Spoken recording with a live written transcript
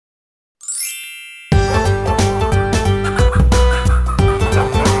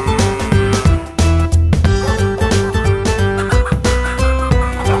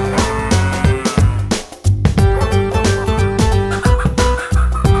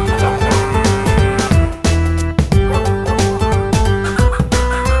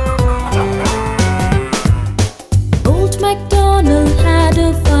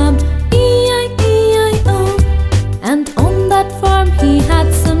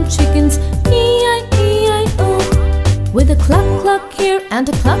cluck here and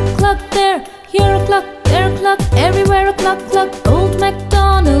a cluck cluck there. Here a cluck, there a cluck, everywhere a cluck cluck. Old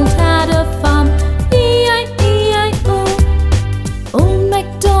MacDonald had a farm, E-I-E-I-O. Old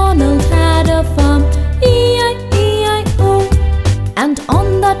MacDonald had a farm, E-I-E-I-O. And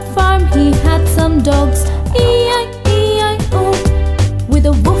on that farm he had some dogs, E-I-E-I-O. With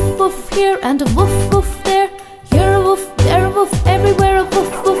a woof woof here and a woof woof there. Here a woof, there a woof, everywhere a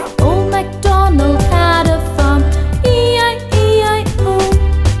woof woof. Old MacDonald had a farm, E-I-E-I-O.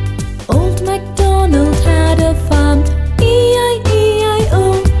 Old MacDonald had a farm, E-I-E-I-O.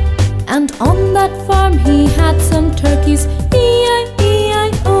 And on that farm he had some turkeys,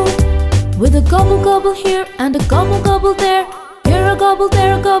 E-I-E-I-O. With a gobble gobble here and a gobble gobble there. Here a gobble,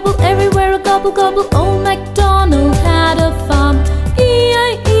 there a gobble, everywhere a gobble gobble. Old MacDonald had a farm.